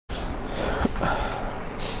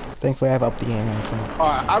Thankfully, I have up the ante.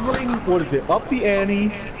 Alright, I'm running, what is it? Up the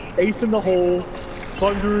ante, ace in the hole,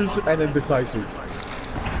 plungers, and then decisive.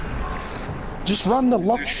 Just run the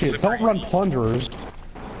luck shit. Don't run plunderers.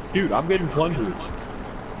 Dude, I'm getting plungers.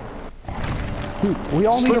 Dude, we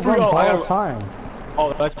all need to Slippery, run I all have- the time.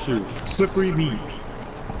 Oh, that's true. Slippery meat.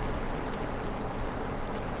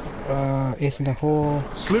 Ace in the hole.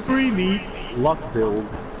 Slippery meat, luck build.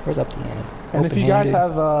 Where's up the ante? And if you guys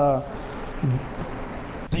Open-handed. have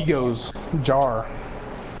Vigo's jar,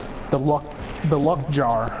 the luck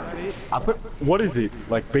jar. I put, what is it?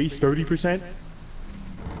 Like base 30%?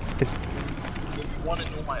 It's If you want to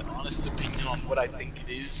know my honest opinion on what I think it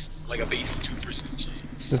is, like a base 2% chance.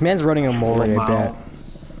 this man's running a mole, I bet.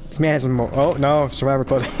 This man has a mole. Oh no, survivor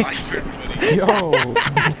pudding. Yo,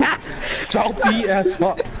 salty as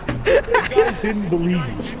fuck. You guys didn't believe.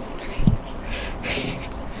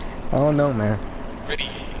 I don't know, man. Ready.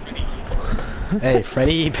 Hey,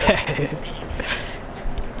 Freddy, bet.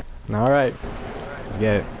 Alright.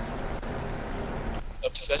 Get it.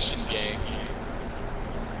 Obsession gang.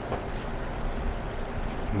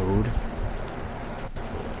 Mood.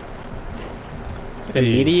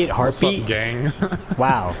 Immediate heartbeat? What's up, gang?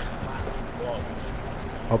 Wow.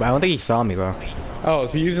 Oh, but I don't think he saw me though. Oh,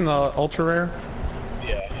 is he using the ultra rare?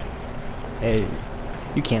 Yeah. Hey,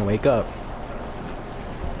 you can't wake up.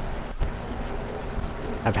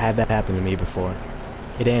 I've had that happen to me before.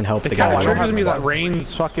 It didn't help the It guy. kind of I triggers went- me that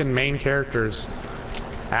Rain's fucking main characters,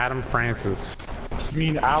 Adam Francis. You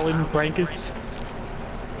mean Alan Frankus?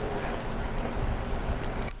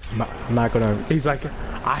 I'm not gonna. He's like,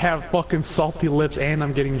 I have fucking salty lips and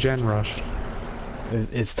I'm getting gen rushed.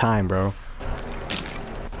 It's time, bro.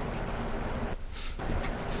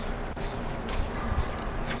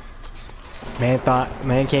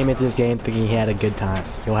 Man came into this game thinking he had a good time.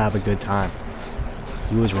 He'll have a good time.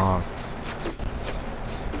 He was wrong.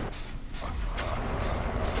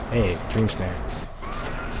 Hey, dream snare.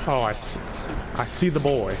 Oh, I see the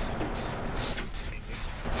boy.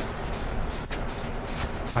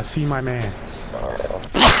 I see my mans.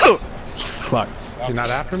 Fuck. You're not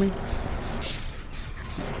after me?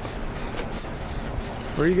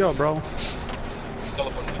 Where you go, bro? It's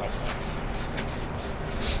teleport time.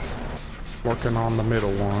 Working on the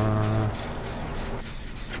middle one.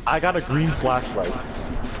 I got a green flashlight.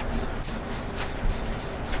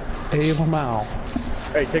 Hey, Lamau.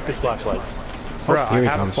 Hey, take this flashlight. Bro, here I he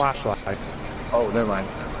have comes. a flashlight. Oh, never mind.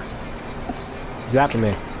 He's after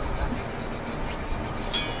me.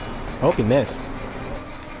 Oh, he missed.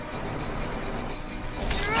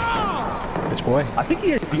 Bitch boy. I think he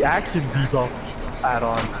has the action debuff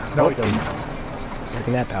add-on. No, he doesn't.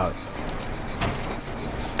 Working that out.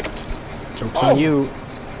 Joke's on you.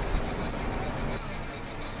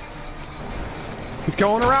 He's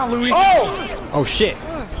going around, Louis. Oh! Oh shit.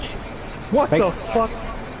 What Thanks. the fuck?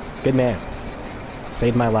 Good man.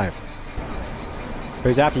 Saved my life. But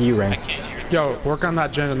he's after you, Rain. Yo, work on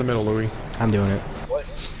that gen in the middle, Louis. I'm doing it. What?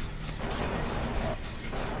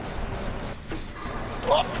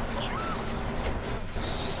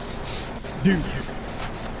 Dude,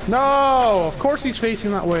 No, of course he's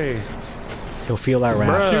facing that way. He'll feel that wrath.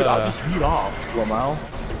 Bruh. dude, I'll just heat off, Lamau.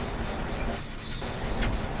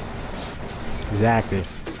 Exactly.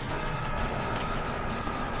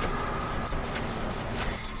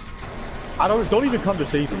 Don't even come to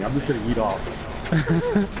save me. I'm just gonna eat off.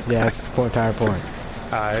 Yeah, that's the entire point.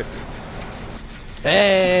 Alright.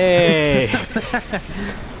 Hey!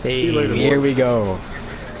 See you later, Here boy. we go.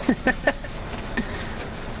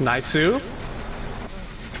 Nice-oo.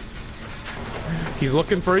 He's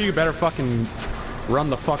looking for you. You better fucking run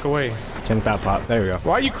the fuck away. Jump out pop. There we go.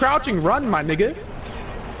 Why are you crouching? Run, my nigga.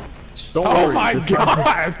 Don't Oh worry. my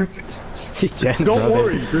god. Jen, Don't bro,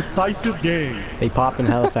 worry. Decisive game. They popping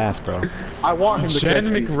hella fast, bro. I want him to Jen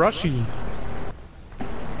catch me. McRushy.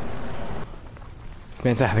 This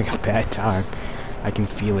man's having a bad time. I can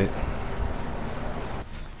feel it.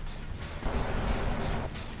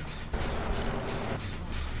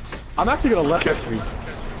 I'm actually gonna let catch me.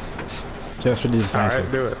 Just for the decisive.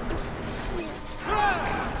 Alright, do it.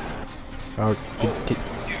 Oh,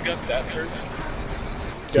 He's got that hurt.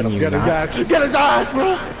 Get can him, you get his not? ass. Get his ass,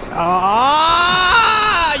 bro!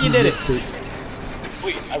 Ah! You did it.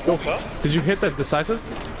 Wait, I woke up? Did you hit the decisive?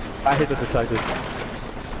 I hit the decisive.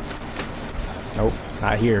 Nope,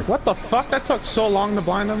 not here. What the fuck? That took so long to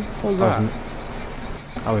blind him? What was that?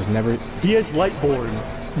 I was never He is Lightborn.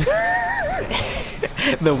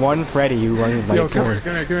 the one Freddy who runs like Yo, come here,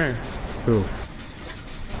 come here, come here. Who?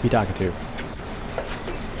 You talking to?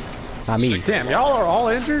 Not me. Damn, y'all are all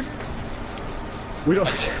injured? We don't.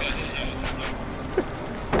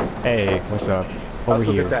 Hey, what's up? Over Let's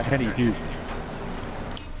look here. at that Henny, dude.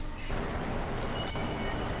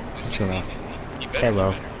 Chill out. You better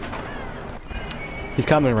Hello. He's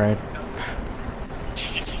coming, Rain.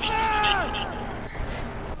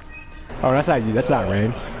 Oh, that's not you. That's not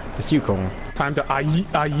Rain. It's you, Colin. Time to aye.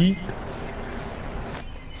 I'm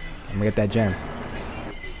gonna get that gem.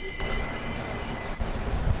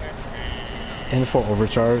 In for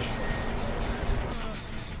overcharge.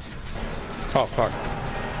 Oh fuck.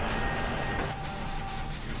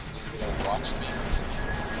 watch me.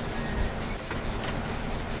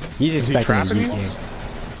 He's Is he expecting a trapping Yeet you? game.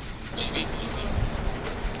 Maybe.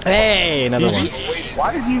 Hey, another one.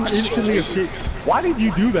 Why did you instantly escape? Why did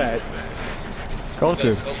you do that? Go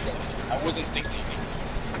through. I wasn't thinking.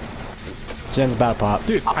 Gen's about to pop.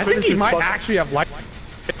 Dude, I think finished he this might fuck- actually have like.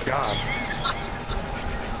 God.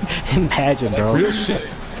 Imagine, bro. Real shit.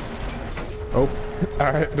 Oh,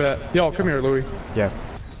 Alright, bet. Yo, come here, Louis. yeah.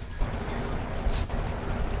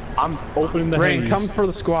 I'm opening the Rain, Hennies. come for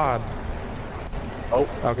the squad. Oh,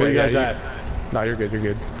 Okay, where you yeah, guys you- at? No, you're good, you're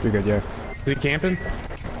good. You're good, yeah. Is he camping?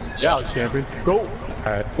 Yeah, I was camping. Go.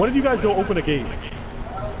 Alright. When did you guys go open a gate?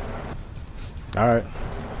 Alright.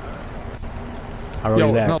 I'll roll Yo,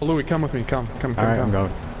 you that. no, Louis, come with me. Come. Alright, I'm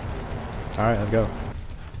going. Alright, let's go.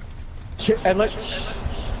 And let's.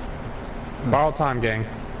 Borrow time, gang.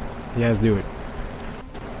 Yeah, let's do it.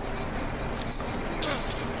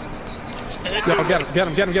 Yo, get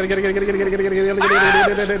him.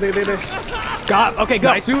 God, okay, go!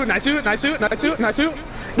 Nice suit.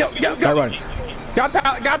 Yo, Start running. got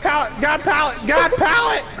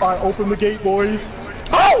pallet. Alright, open the gate, boys.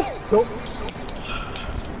 Oh! Nope.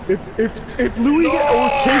 If Louis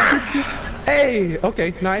chased Hey,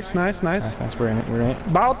 okay, nice. Nice, we're in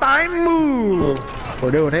it. Borrow time move.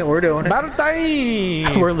 We're doing it. Borrow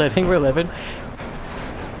time. We're living.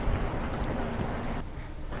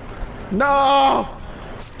 No!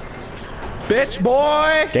 Bitch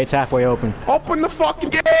boy! Gate's halfway open. Open the fucking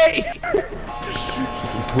gate! It's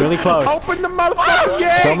really close. Open the motherfucking gate!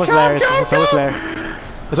 It's almost there. It's almost there.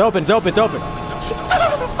 It's open.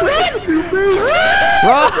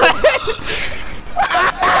 Run!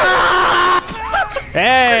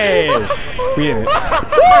 Hey! We did it. Woo!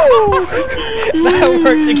 That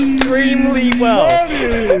worked extremely well.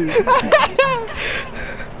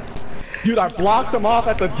 Dude, I blocked him off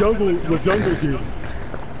at the jungle dude.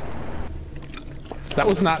 That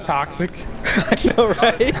was not toxic. I know,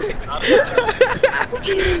 right?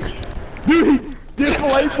 Dude, he did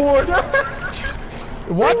play for it.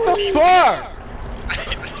 What the fuck?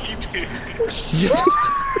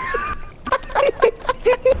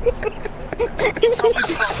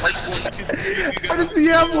 How does he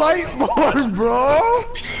have light bars, bro?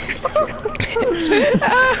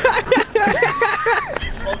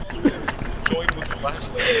 Join with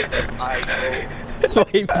flashlight. I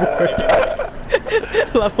Whiteboard.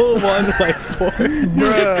 Level 1 whiteboard.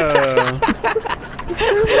 Bruh.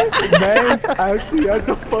 Man, actually had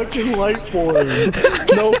the fucking light for him.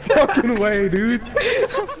 No fucking way, dude.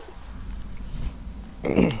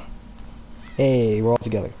 Hey, we're all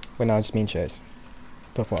together. Wait, no, just me and Chase.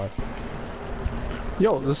 So far.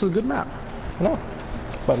 Yo, this is a good map. No.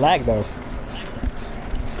 But lag, though.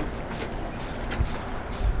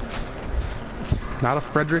 Not a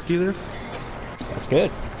Frederick either. That's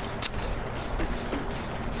good.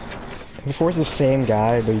 Before it's the same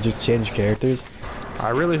guy, but you just change characters. I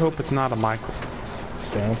really hope it's not a Michael.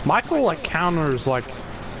 Same. Michael, like, counters, like,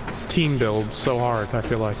 team builds so hard, I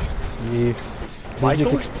feel like. You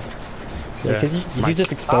Michael? just yeah, because you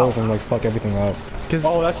just expose and, like, fuck everything up. Because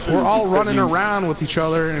Oh, that's true, we're all because running you- around with each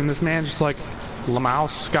other, and this man's just like, Lamau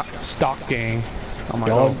stock gang. I'm like,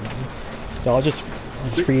 Y'all, oh. y'all just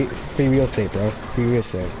free real estate, bro. Free real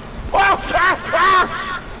estate. The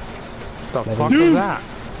fuck was Dude. that?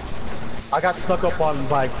 I got stuck up on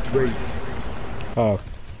by Ray. Oh,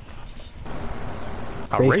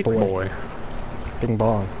 A Wraith Wraith boy. boy. bing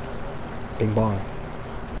bong. Bing bong.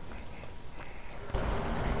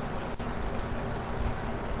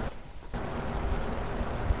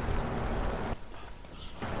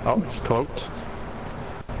 Oh, he cloaked.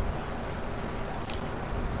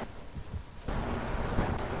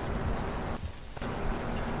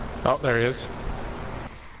 Oh, there he is.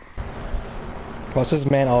 Watch this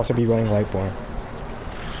man also be running Lightborn.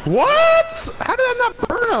 What? How did that not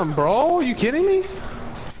burn him, bro? You kidding me?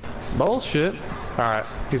 Bullshit. Alright,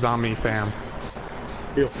 he's on me, fam.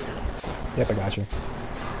 Heal. Yep, I got you.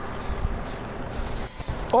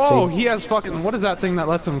 Oh, See? he has fucking, what is that thing that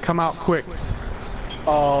lets him come out quick?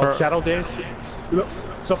 Shadow Dance? No,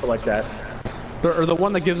 something like that. Or the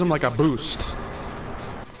one that gives him like a boost.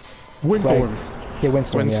 Windstorm. Yeah,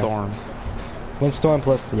 Windstorm. Windstorm. Windstorm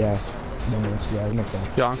plus, yeah. Yeah, that makes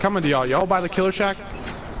sense. Yo, I'm coming to y'all. Y'all by the killer shack?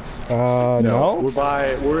 No?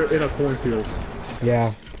 We're in a cornfield.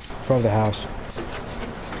 Yeah, from the house.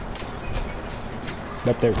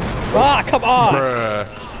 Up there. Ah, come on! Bruh.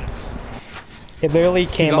 It literally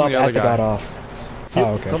came on up the as other I guy. got off. Oh,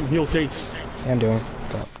 okay. Come heal chase. Yeah, I'm doing.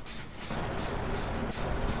 Go.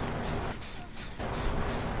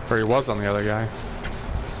 Or he was on the other guy.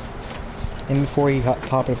 And before he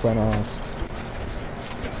popped up right on us.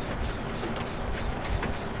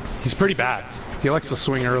 He's pretty bad. He likes to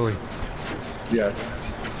swing early. Yeah.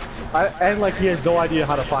 And like he has no idea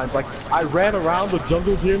how to find. Like I ran around the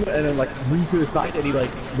jungle gym and then like moved to the side and he like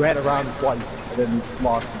ran around twice and then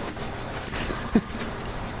lost me.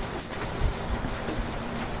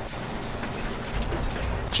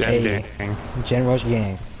 Gen Hey. gang. Gen Rush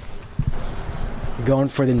Gang. Going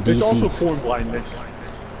for the There's also DCs. corn blindness.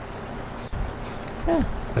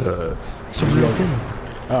 Some real thing.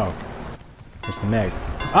 Oh. There's the Meg.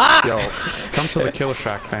 Ah! Yo, come to the killer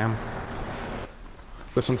shack, fam.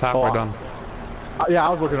 This one's halfway Oh. done. Yeah,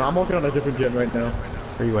 I'm working on a different gym right now.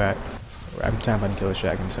 Where you at? I'm trying to find Killer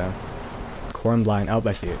Shack in town. Corn blind. Oh,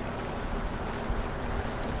 I see it.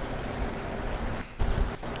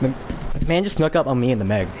 The man just snuck up on me and the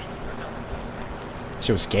Meg.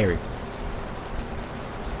 Shit was scary.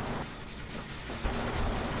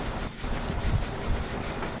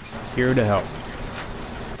 Here to help.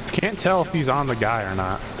 Can't tell if he's on the guy or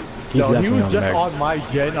not. He's No, he definitely was on the just Meg. on my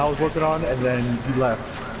gen I was working on and then he left.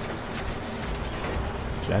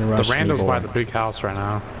 Gen Rush The rando's boy. by the big house right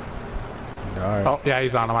now. Alright. Oh, yeah,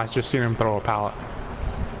 he's on him. I just seen him throw a pallet.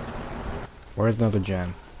 Where's another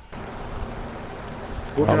gen?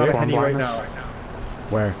 Working on a corn Henny right blindness? now.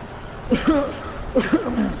 Where?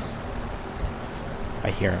 I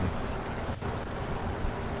hear him.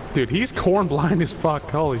 Dude, he's corn blind as fuck.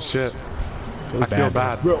 Holy shit. Feels I feel bro.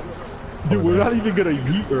 bad. Bro, dude, we're not even gonna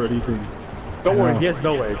eat or anything. Don't I worry, know. he has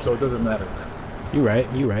no egg, so it doesn't matter. You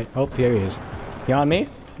right, you right. Oh, here he is. He on me?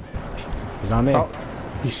 He's on me. Oh,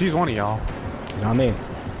 he sees one of y'all. He's on me.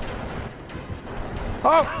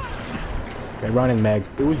 Oh! Get running, Meg.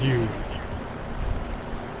 It was you.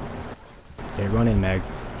 Get running, Meg.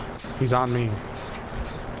 He's on me.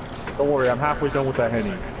 Don't worry, I'm halfway done with that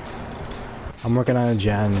Henny. I'm working on a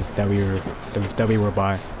gen that we were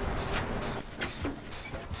by.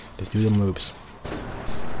 Just do them loops.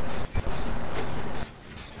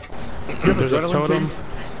 There's a adrenaline totem. chase?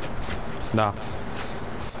 No.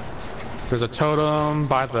 There's a totem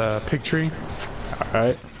by the pig tree.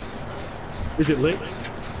 Alright. Is it lit?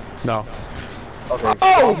 No. Okay.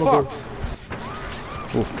 Oh, I'm gonna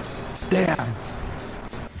fuck! go- Oof. Damn.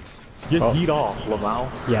 Just Oh. yeet off, Lamau.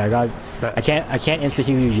 Yeah, I can't insta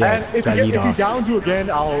heal you yet. And if Gotta he eat off. downs you again,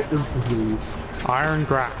 I'll instantly you. Iron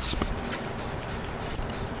grasp.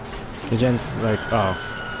 The gen's like, oh.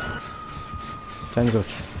 Gen's a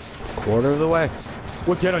quarter of the way.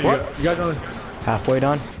 What gen are you? What? You guys on? Halfway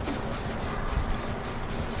done.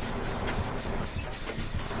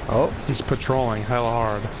 Oh, He's patrolling hella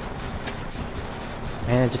hard.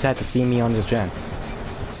 and it just had to see me on this gen.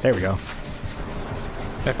 There we go.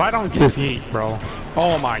 If I don't get this yeet, bro.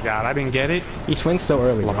 Oh my god, I didn't get it. He swings so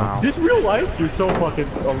early, bro. Lamau. This real life, you're so fucking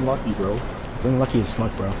unlucky, bro. He's unlucky as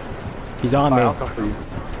fuck, bro. He's on Alright, I'll me. come for you.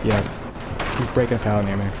 Yeah. He's breaking a pallet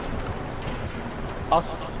near me. I'll,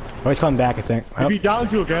 Oh, he's coming back, I think. Oh, if he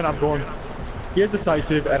downs you again, I'm going. Get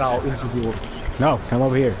decisive, and I'll interview. no, come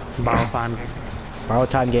over here. Battle time. Borrow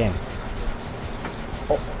time game.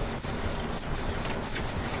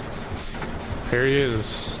 Here he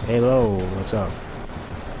is. Hello, what's up?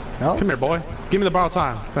 No? Come here, boy. Give me the borrow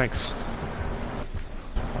time. Thanks.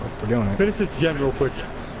 Oh, we're doing it. Finish this gen real quick.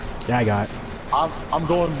 Yeah, I got it.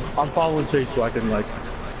 I'm following Chase so I can like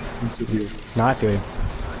interview. No, I feel you.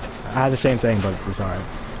 I had the same thing, but it's alright.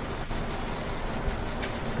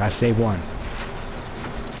 Gotta save one.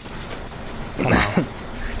 Come on.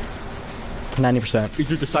 90%. Is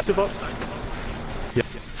your decisive up? Yeah.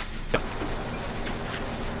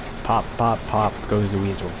 Pop, pop, pop goes the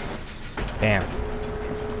weasel. Bam.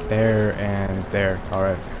 There and there.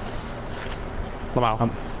 Alright. Lamau.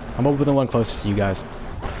 I'm over the one closest to you guys.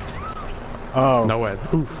 Oh, No way.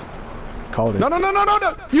 Oof. called it. No, no, no, no, no,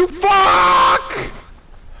 no! You fuck!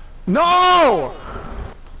 No!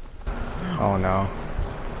 Oh no.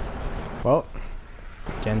 Well,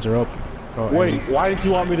 gens are open. Oh, and Wait, he's- why did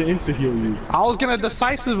you want me to insta heal you? I was gonna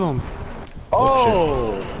decisive him.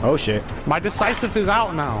 Oh! Oh shit. My decisive is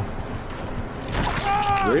out now.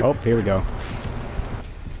 Oh, here we go.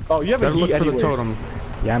 Oh, you have a Better heat look for anyways. the totem.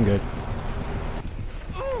 Yeah, I'm good.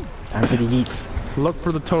 Time for the Yeets. Look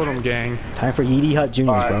for the totem, gang. Time for Yeety Hut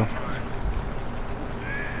Juniors, bro.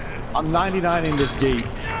 I'm 99 in this gate. Leave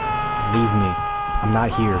me. I'm not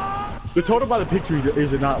here. The total by the picture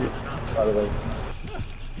is not, by the way.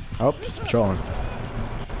 Oh, just patrolling.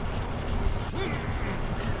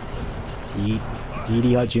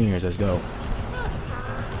 Edie Hut Juniors, let's go.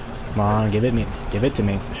 Come on, give it me. Give it to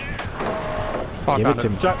me. Oh, Give it to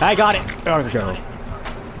me. I got it! Oh, let's go.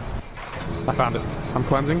 I found it. I'm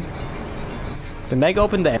cleansing. The Meg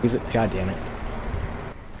opened the exit. God damn it.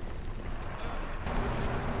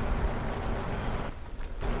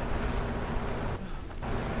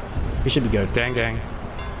 We should be good. Gang, gang.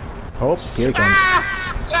 Oh, here it comes.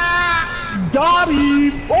 Got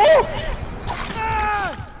him! Oh!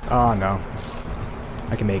 Oh no.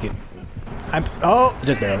 I can make it. Oh,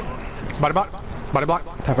 just barely. Body block. Body block.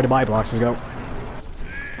 Time for the buy blocks. Let's go.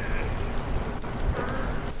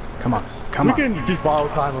 Come on. Come We on. can just borrow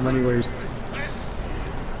time him anyways.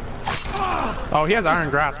 Oh, he has iron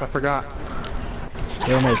grasp. I forgot.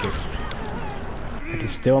 Still make it. I can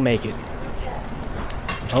still make it.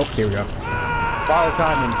 Oh, here we go. Borrow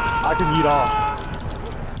time him. I can eat off.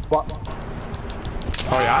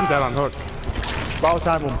 Oh yeah, I'm dead on hook. Borrow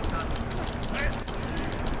time him.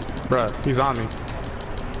 Bruh, he's on me.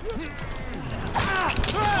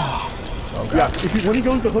 Yeah, when he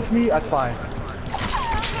goes to hook me, that's fine.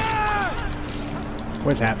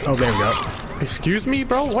 What's happening? Oh, there we go. Excuse me,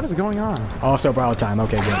 bro? What is going on? Also, borrow time.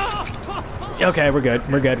 Okay, good. Okay, we're good.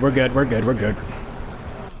 We're good. We're good. We're good. We're good.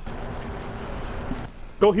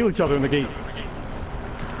 Go heal each other in the gate.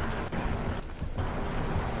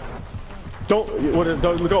 Go,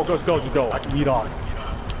 just go. I can eat off.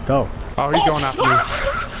 Go. Oh, he's going after me.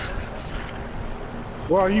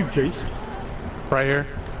 Where are you, Chase? Right here.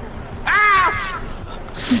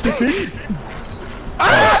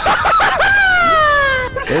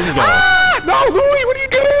 There you go. No, Louie, what are you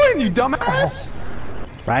doing, you dumbass?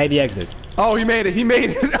 Right at the exit. Oh, he made it. He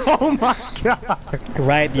made it. Oh my god.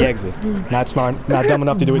 Right at the exit. Not smart. Not dumb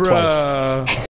enough to do it twice. Bruh.